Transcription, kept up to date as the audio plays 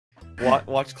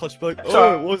Watch Clutch be like,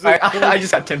 oh, it wasn't. I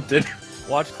just got tempted.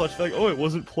 Watch Clutch be like, oh, it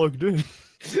wasn't plugged in.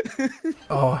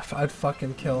 Oh, I'd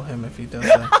fucking kill him if he does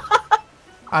that.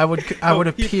 I would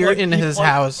appear in his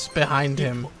house behind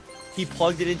him. He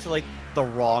plugged it into like the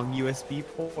wrong USB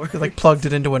port. He like plugged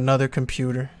it into another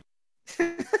computer.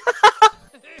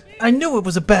 I knew it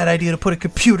was a bad idea to put a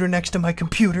computer next to my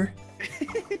computer.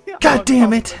 God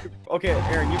damn it! Okay,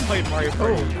 Aaron, you played Mario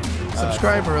Party.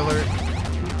 Subscriber alert.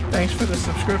 Thanks for the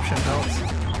subscription, helps.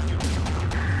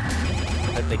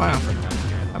 Wow.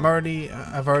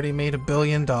 I've already made $1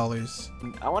 billion.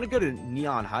 I want to go to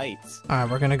Neon Heights. Alright,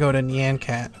 we're gonna go to Nyan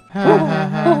Cat.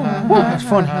 That's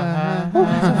funny.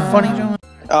 That's funny, John.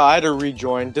 I had to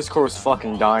rejoin. Discord was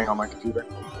fucking dying on my computer.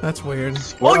 That's weird.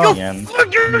 Oh, you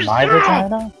fucking My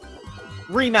vagina?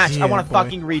 rematch! Yeah, I want to boy.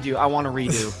 fucking redo. I want to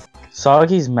redo.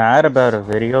 Soggy's mad about a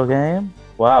video game?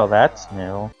 Wow, that's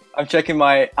new. I'm checking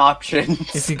my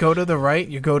options. If you go to the right,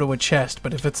 you go to a chest,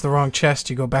 but if it's the wrong chest,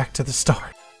 you go back to the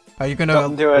start. Are you gonna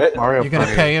Don't do it. Mario you gonna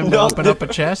Party. pay him to Don't open do up a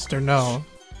chest or no?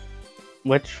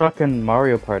 Which fucking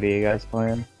Mario Party are you guys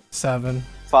playing? 7.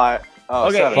 5. Oh,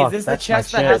 Okay, 7. is this the that's my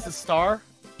chest that shit. has the star?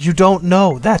 You don't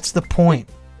know. That's the point.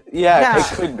 Yeah, Yeah. it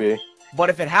could be. But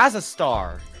if it has a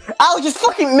star, I'll just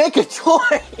fucking make a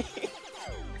toy!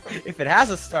 if it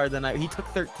has a star, then he took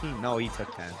 13. No, he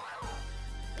took 10.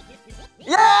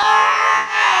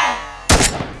 Yeah!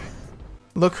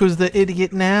 Look who's the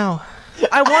idiot now.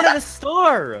 I wanted a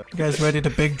star. You guys ready to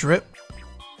big drip?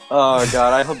 Oh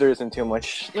god, I hope there isn't too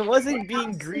much. It wasn't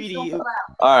being greedy.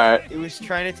 Alright. It was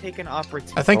trying to take an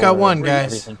opportunity. I think I won, guys.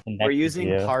 Everything connected We're to using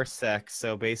you. Parsec,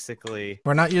 so basically.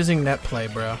 We're not using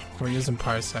netplay, bro. We're using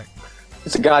Parsec.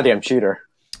 It's a goddamn cheater.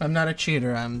 I'm not a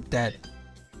cheater. I'm dead.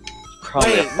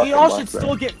 Probably a Wait, we fucking all black should man.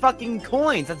 still get fucking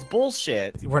coins. That's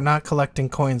bullshit. We're not collecting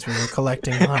coins. We were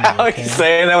collecting honey. Alex Okay?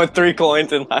 saying that with 3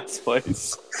 coins in last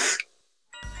place.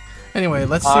 Anyway,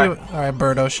 let's see. All right,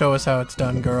 Birdo, show us how it's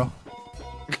done, girl.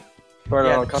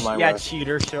 Birdo, come my way.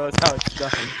 cheater. Show us how it's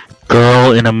done.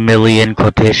 Girl in a million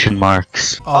quotation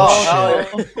marks. Oh,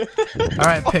 Oh, shit! All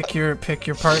right, pick your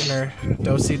partner.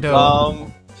 Do-si do.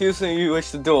 Houston, you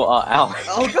wish to do Alex.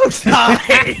 Oh, go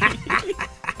die!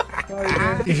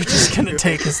 You're just gonna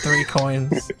take his 3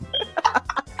 coins.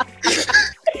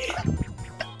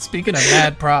 Speaking of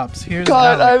mad props, here's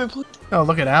God, I Alec. haven't played. Oh,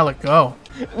 look at Alec go.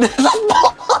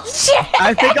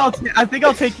 I think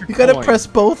I'll take your. You gotta coin. press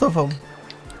both of them.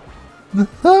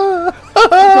 I'm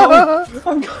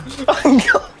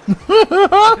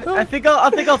I think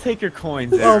I'll take your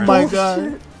coins. Oh Aaron. my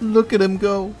god. Look at him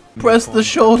go. Press the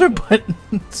shoulder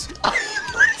buttons.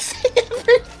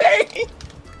 everything.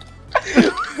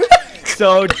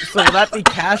 So will that be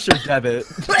cash or debit?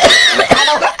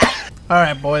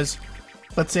 Alright, boys.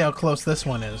 Let's see how close this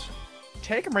one is.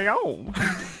 Take me home.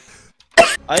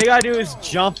 All you gotta do is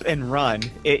jump and run.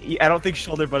 I don't think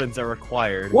shoulder buttons are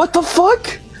required. What the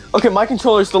fuck? Okay, my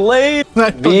controller's delayed. I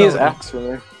don't V is know. X for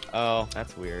me. Oh,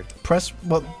 that's weird. Press.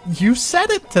 Well, you set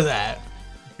it to that.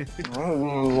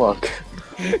 Look.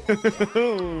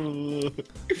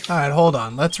 Alright, hold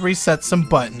on. Let's reset some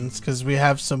buttons because we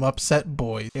have some upset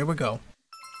boys. Here we go.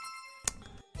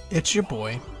 It's your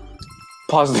boy.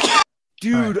 Pause the game.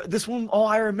 Dude, this one, oh,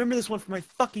 I remember this one from my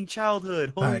fucking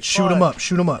childhood. Holy Alright, shoot him up.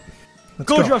 Shoot him up. Let's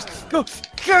Go, Josh, go!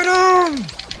 Get him!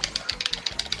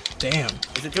 Damn.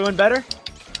 Is it doing better?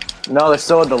 No, there's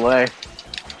still a delay.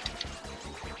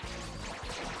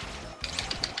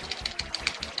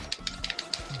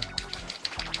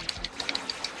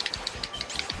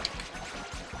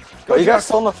 Go, Are you guys Josh.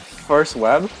 still on the first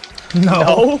web? No.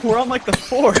 No, we're on like the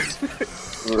 4th.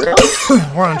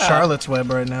 Really? We're on Charlotte's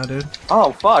Web right now, dude.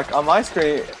 Oh fuck, on my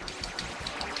screen.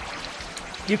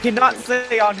 You cannot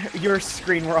say on your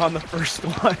screen we're on the first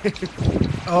one.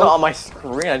 Oh, No, on my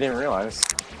screen, I didn't realize.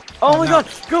 Oh my no. god,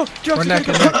 go! Josh, we're you neck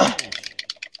gotta and go. neck.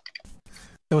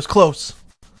 It was close.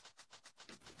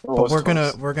 Oh, But it's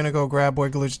close. we're gonna go grab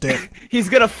Wiggler's dick. He's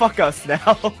gonna fuck us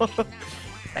now.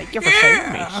 Thank you for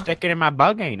saving me. Stick it in my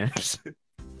bug anus.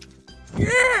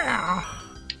 Yeah.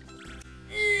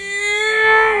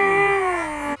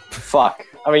 Fuck.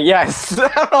 I mean, yes. I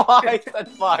don't know why I said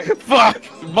fuck.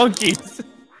 Fuck! Monkeys!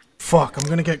 Fuck, I'm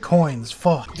gonna get coins.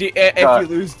 Fuck. If you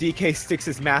lose, DK sticks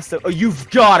his mask up. Oh, you've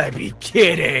gotta be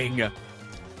kidding!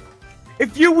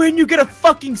 If you win, you get a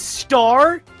fucking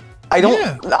star? I don't.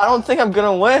 Yeah. I don't think I'm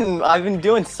gonna win. I've been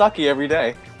doing sucky every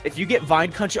day. If you get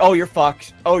Vine Country, oh, you're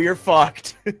fucked. Oh, you're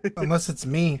fucked. Unless it's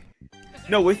me.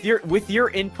 No, with your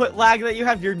input lag that you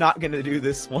have, you're not gonna do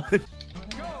this one.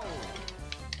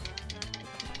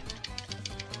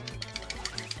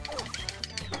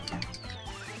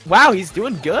 Wow, he's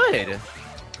doing good.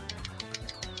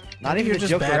 Not Maybe even you're a just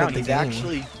joke bad at around.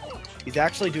 the He's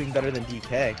actually doing better than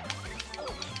DK.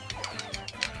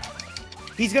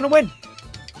 He's gonna win.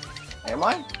 Am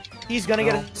I? He's gonna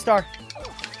get a star.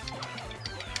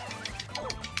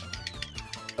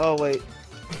 Oh wait.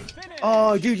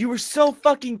 Oh dude, you were so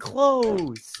fucking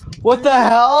close. What the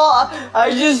hell?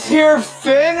 I just hear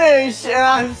finish and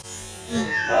I'm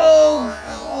so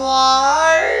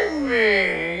slimy.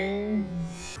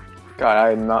 God,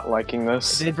 I'm not liking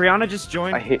this. Did Brianna just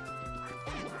join? I hate.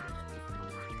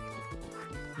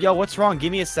 Yo, what's wrong?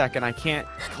 Give me a second. I can't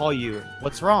call you.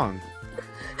 What's wrong?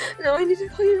 No, I need to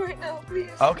call you right now, please.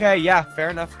 Okay, yeah,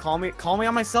 fair enough. Call me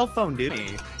on my cell phone, dude.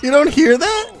 You don't hear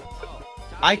that?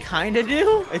 I kinda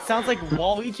do. It sounds like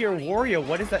Waluigi or Wario.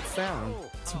 What does that sound?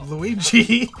 It's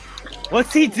Luigi.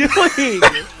 What's he doing?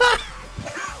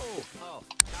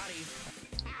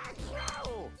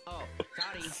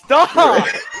 Stop!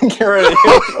 Get rid of him.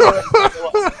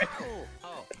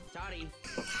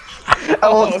 I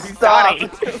won't stop.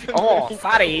 Oh,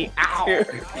 sorry. Ow.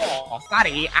 Oh,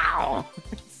 sorry. Ow.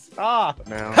 Stop.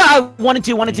 No. Ha! 1 and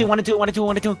 2.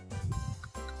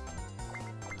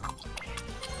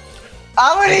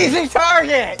 I'm an easy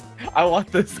target. I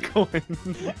want this going.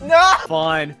 No.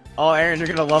 Fun. Oh, Aaron, you're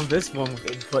gonna love this one with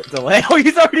input delay. Oh,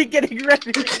 he's already getting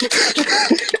ready.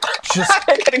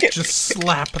 Just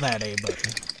slap that A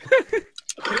button.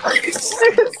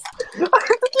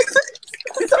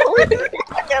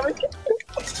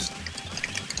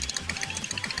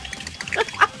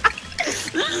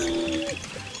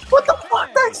 What the fuck?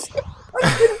 That's I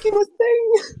think he was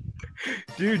saying.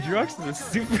 Dude, Drux is a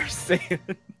Super Saiyan.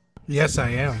 Yes, I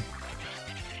am.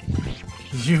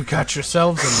 You got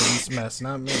yourselves into this mess,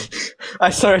 not me. I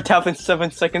started tapping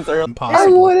 7 seconds early.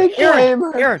 Impossible.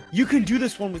 Aaron, you can do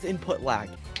this one with input lag.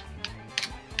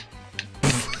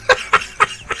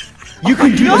 You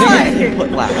can do this one with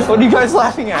input lag. What are you guys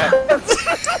laughing at?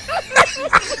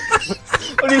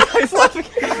 What are you guys laughing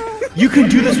at? You can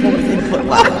do this one with input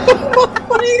lag.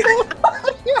 What are you guys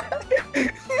laughing at?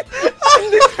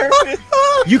 I'm determined.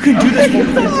 You can do this one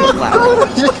with input lag.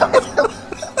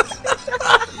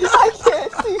 I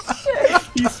can't see shit.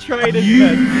 He's trying his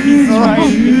best. He's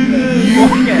trying his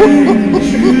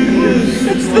best.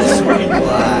 It's the screen.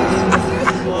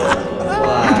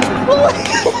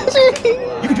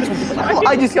 You can do this one with input lag.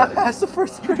 I just got past the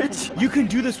first bridge. You can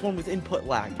do this one with input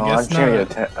lag. Oh, Guess I'm trying not.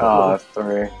 to get a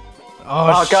 3.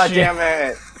 Oh, God shit. damn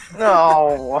it.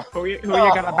 No. Who are you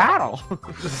gonna battle?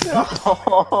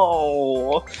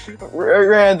 No.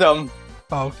 Random.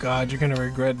 Oh god, you're gonna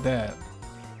regret that.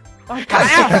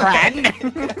 Hello, friend.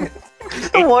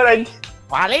 What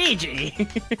Waluigi.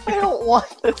 I don't want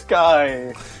this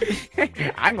guy.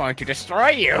 I'm going to destroy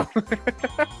you.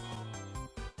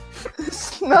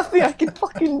 There's nothing I can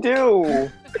fucking do.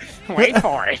 Wait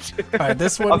for it. Alright,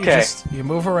 this one Okay. you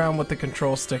move around with the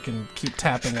control stick and keep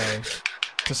tapping A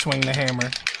to swing the hammer.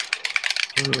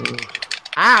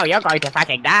 Oh, you're going to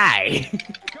fucking die.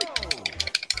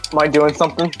 Am I doing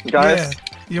something, guys? Yeah,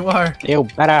 you are. You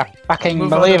better fucking Move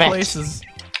believe other it. places.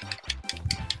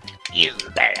 You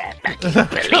better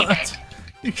believe it.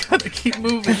 You gotta keep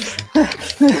moving.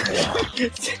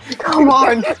 Come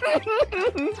on.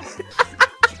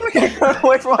 Run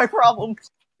away from my problems.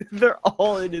 They're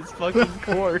all in his fucking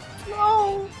court.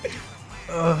 No.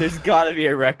 There's gotta be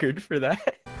a record for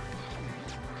that.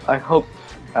 I hope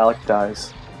Alec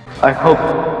dies. I hope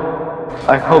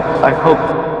Alec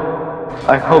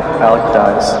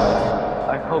dies.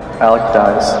 I hope Alec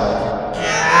dies.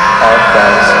 Alec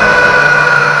dies.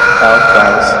 Alec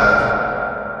dies.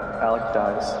 Alec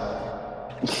dies.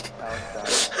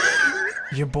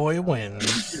 Your boy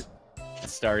wins.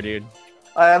 Star, dude.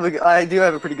 I do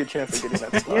have a pretty good chance of getting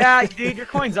that spot. Yeah, dude, your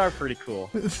coins are pretty cool.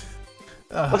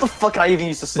 What the fuck? I even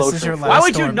use the slow This is your trick for? last Why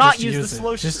would you storm, not just use the it.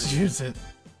 slow Just trick? use it.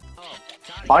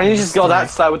 Why don't you just go that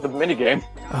side with the minigame?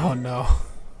 Oh no.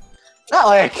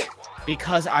 Alec!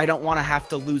 Because I don't want to have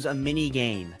to lose a mini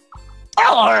game.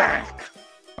 Alec!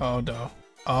 Oh no.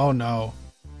 Oh no.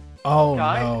 Oh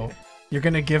God. no. You're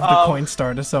gonna give the coin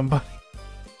star to somebody.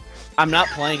 I'm not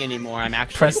playing anymore. I'm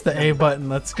actually Press the A button.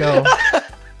 Let's go.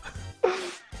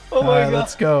 Oh my Alright, god.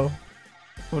 let's go.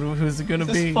 Who's it gonna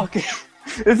be?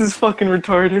 This is fucking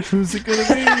retarded. Who's it gonna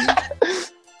be?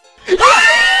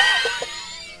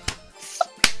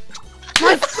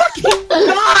 I fucking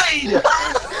died!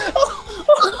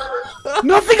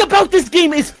 Nothing about this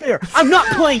game is fair. I'm not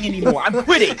playing anymore. I'm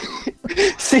quitting.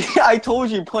 See, I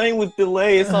told you, playing with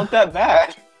delay is not that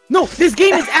bad. No, this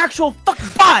game is actual fucking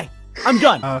bye. I'm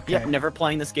done. Okay. Yep, never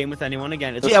playing this game with anyone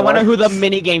again. This I wonder one? who the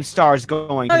minigame star is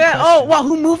going. Good Okay, oh, question. wow,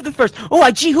 who moved the first? Oh,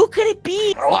 gee, who could it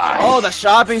be? Oh, the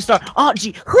shopping star. Oh,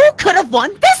 gee, who could have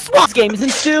won this one? This game isn't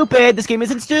stupid. This game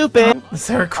isn't stupid. Is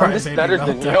there a I'm just crybaby better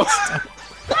than you. meltdown?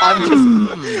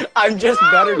 I'm just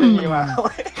better than you,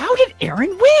 Alec. How did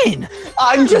Aaron win?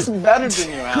 I'm just better than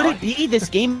you, Alec. Could it be this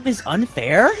game is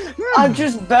unfair? I'm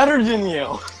just better than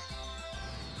you.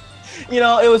 You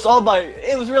know, it was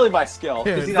really by skill.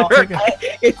 'Cause, you know,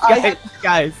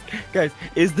 Guys,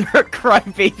 is there a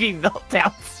crybaby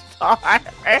meltdown star?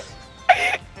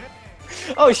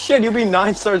 oh shit, you'll be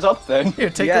 9 stars up then. Here,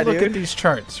 take Yeah, a look dude. at these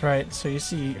charts, right? So you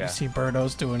see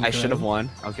Birdo's doing I good. should have won.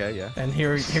 Okay, yeah. And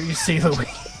here you see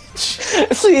Luigi.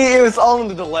 See, it was all in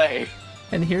the delay.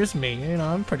 And here's me. You know,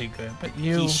 I'm pretty good, but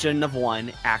you. He shouldn't have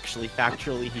won. Actually,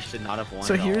 factually, he should not have won.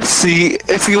 So at all. here's See,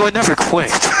 if you would never quit.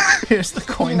 here's the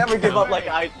coin You never count. give up like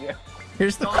I do.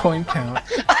 Here's the coin count.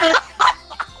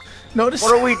 Notice.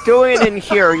 What are we doing in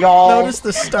here, y'all? Notice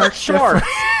the stark difference.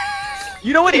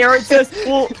 You know what Aaron says?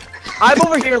 Well, I'm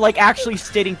over here like actually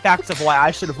stating facts of why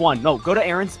I should have won. No, go to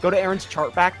Aaron's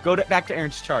chart back. Back to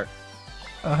Aaron's chart.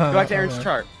 Go back to Aaron's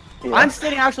chart. Yeah. I'm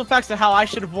stating actual facts of how I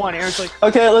should have won. Aaron's like,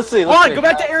 Okay, let's see. hold on, go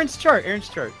back to Aaron's chart.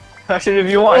 How should have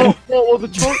you won? Well, the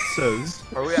chart says.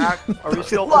 Are we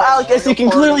still? Well, Alec, as you can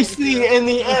clearly see in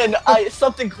the end,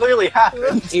 something clearly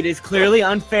happened. It is clearly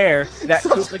unfair that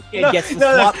Koopa Kid No, gets to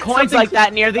no, swap coins something- like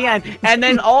that near the end, and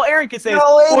then all Aaron can say is,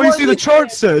 No, it "Oh, you see the wasn't-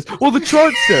 chart says." Well, the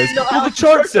chart says. No, Well, the Alec,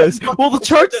 chart says. Well, the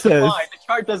chart doesn't says. lie. The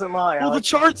chart doesn't lie, Well, the Alec.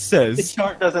 chart The says.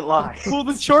 chart doesn't lie. Well,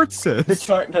 the chart The says.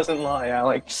 chart doesn't lie,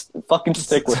 Alec. Just fucking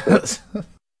stick with it.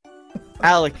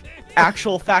 Alec,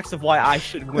 actual facts of why I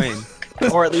should win,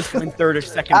 or at least win third or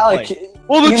second Alec, place.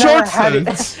 Well, the you chart never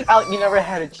had says. Alec, you never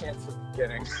had a chance at the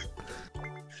beginning.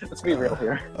 Let's be real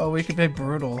here. Oh, we could play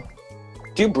brutal.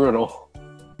 Do brutal.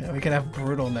 Yeah, we could have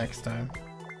brutal next time.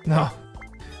 No,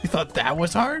 you thought that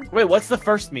was hard? Wait, what's the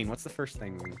first mean? What's the first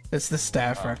thing mean? It's the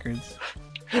staff records.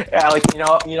 Alec,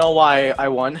 you know why I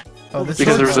won? Oh, this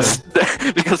Because there is- was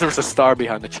a because there was a star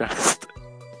behind the chest.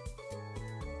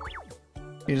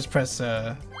 You just press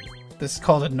this is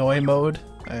called annoy mode.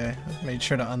 I made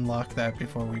sure to unlock that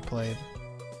before we played.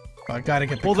 Oh, I gotta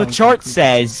get the. Well, the Kung Fu chart Koopa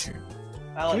says. here.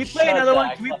 Can we play another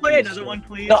one? Can we play another one,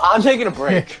 please? No, I'm taking a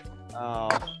break. Oh,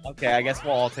 okay. I guess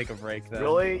we'll all take a break then.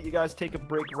 Really? You guys take a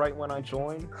break right when I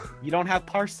join? You don't have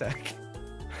Parsec.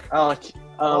 Alec,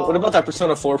 what about that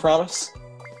Persona 4 promise?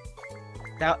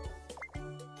 That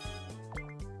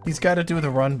He's got to do the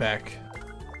run back.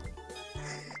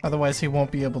 Otherwise, he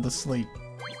won't be able to sleep.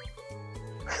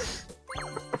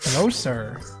 No,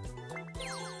 sir.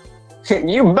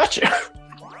 You betcha.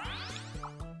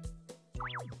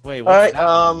 wait. Alright,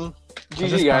 I'm GG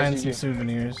just buying guys. some GG.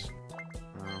 souvenirs.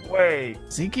 Wait.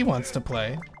 Zeke wants to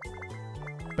play,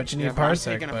 but you need Yeah, if I'm Parsec,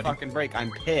 taking a buddy. fucking break.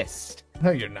 I'm pissed.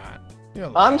 No, you're not.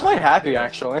 You're I'm quite happy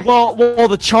actually. Well,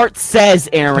 the chart says,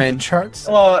 Aaron. charts.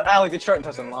 Well, Alec, the chart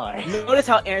doesn't lie. Notice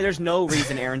how there's no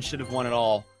reason Aaron should have won at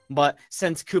all. But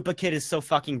since Koopa Kid is so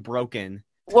fucking broken,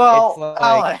 Well, It's like-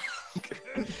 Alec.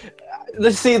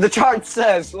 Let's see, the chart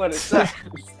says what it says.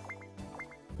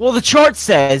 well, the chart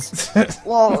says.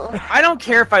 Well, I don't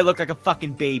care if I look like a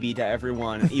fucking baby to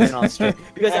everyone, even on stream,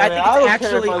 because Yeah, I man, think I it's don't care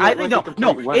actually. if I I look think like a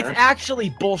no, complete it's winner.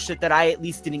 actually bullshit that I at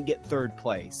least didn't get third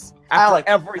place after Alec.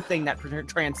 everything that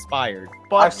transpired.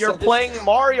 But I've you're said this- playing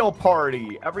Mario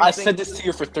Party. Everything I said this to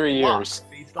you for 3 years.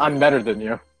 based on- I'm better than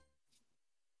you.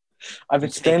 I've been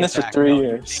Take saying it this for back, 3 no,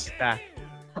 years. take it back.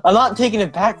 I'm not taking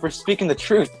it back for speaking the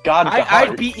truth. God, the I'd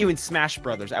heart. beat you in Smash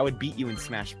Brothers. I would beat you in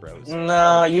Smash Bros.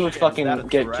 No, you would Is fucking that a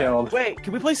get threat? killed. Wait,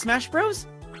 can we play Smash Bros?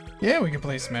 Yeah, we can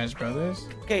play Smash Brothers.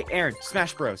 Okay, Aaron,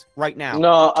 Smash Bros. Right now.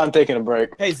 No, I'm taking a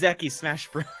break. Hey, Zeki, Smash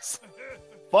Bros.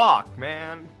 Fuck,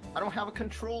 man. I don't have a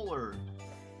controller.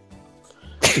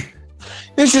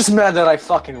 It's just mad that I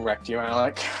fucking wrecked you,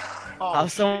 Alec. Oh,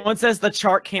 Someone says the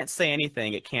chart can't say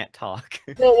anything. It can't talk.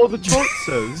 well, the chart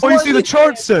says. Oh, you see, the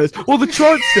chart says. Well, the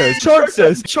chart says. Chart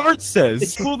says. Chart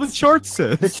says. Well, the chart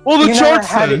says. Well, the You chart never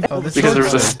had says. it- Oh, this Because is there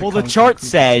was a- the Well, the Kung Fu chart Koopa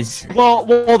says. here.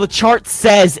 Well, the chart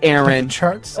says, Aaron.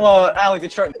 Charts. Well, Alec, the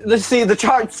chart. Let's see, the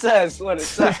chart says what it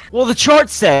says. Well, the chart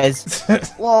says.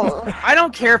 Well, I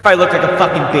don't care if I look like a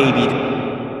fucking baby.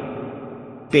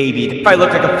 If I look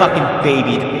like a fucking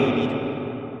baby.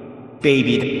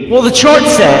 Well, the chart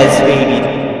says.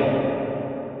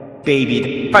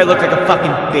 If I look like a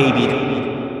fucking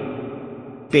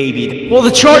baby. Well,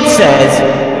 the chart says.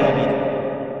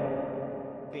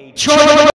 Chart